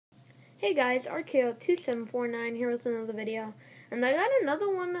Hey guys, RKO2749 here with another video, and I got another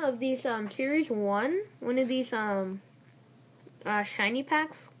one of these series one of these shiny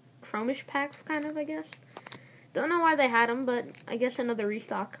packs, chromish packs kind of, I guess. Don't know why they had them, but I guess another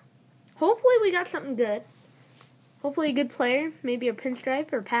restock. Hopefully we got something good. Hopefully a good player, maybe a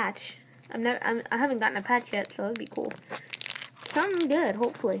pinstripe or patch. I haven't gotten a patch yet, so that'd be cool. Something good,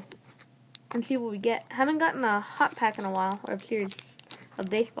 hopefully. And see what we get. Haven't gotten a hot pack in a while, or a series of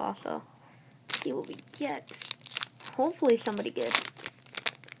baseball, so see what we get. Hopefully somebody good.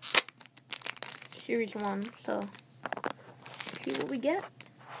 Series 1, so see what we get.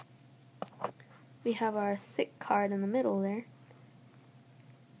 We have our thick card in the middle there.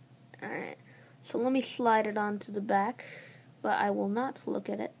 Alright, so let me slide it onto the back, but I will not look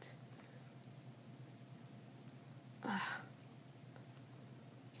at it.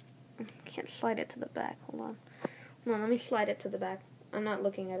 Can't slide it to the back. Hold on, let me slide it to the back. I'm not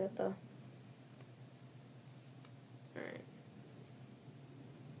looking at it though. Alright.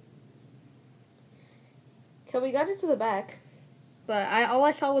 Okay, we got it to the back, but all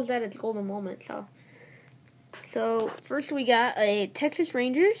I saw was that it's golden moment. So first we got a Texas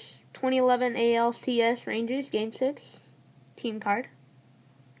Rangers 2011 ALCS Rangers Game 6 team card.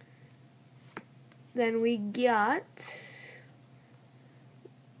 Then we got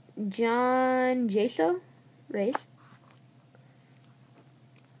John Jaso Rays.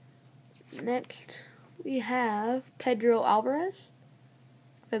 Next, we have Pedro Alvarez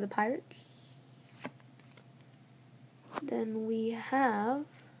for the Pirates. Then we have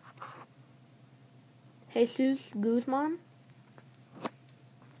Jesus Guzman.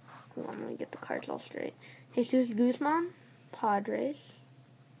 Hold on, let me get the cards all straight. Jesus Guzman, Padres.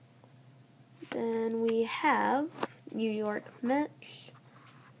 Then we have New York Mets,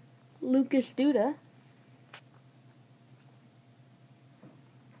 Lucas Duda.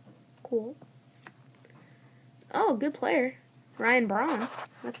 Cool. Oh, good player. Ryan Braun.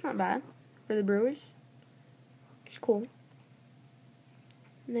 That's not bad for the Brewers. It's cool.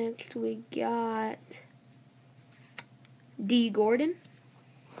 Next we got D. Gordon.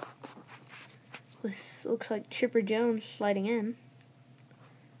 This looks like Chipper Jones sliding in.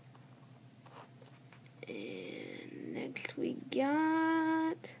 And next we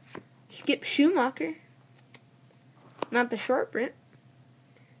got Skip Schumacher. Not the short print.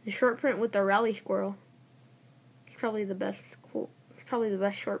 The short print with the rally squirrel. It's probably the best. Cool. It's probably the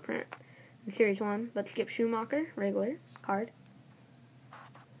best short print in Series 1. But Skip Schumacher, regular card.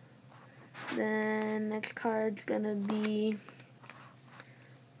 Then next card's gonna be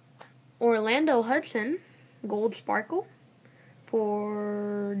Orlando Hudson, Gold Sparkle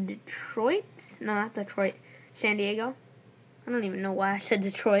for Detroit. No, not Detroit. San Diego. I don't even know why I said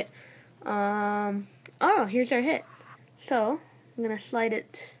Detroit. Oh, here's our hit. So I'm gonna slide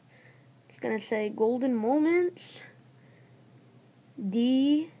it. It's gonna say Golden Moments.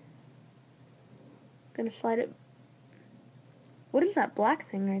 D. Gonna slide it. What is that black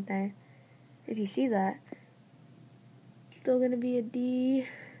thing right there? If you see that, still gonna be a D.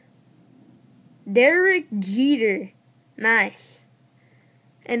 Derek Jeter. Nice.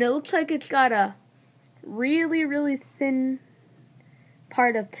 And it looks like it's got a really, really thin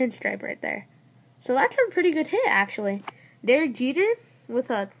part of pinstripe right there. So that's a pretty good hit, actually. Derek Jeter with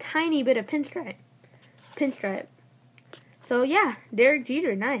a tiny bit of pinstripe. So yeah, Derek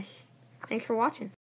Jeter, nice. Thanks for watching.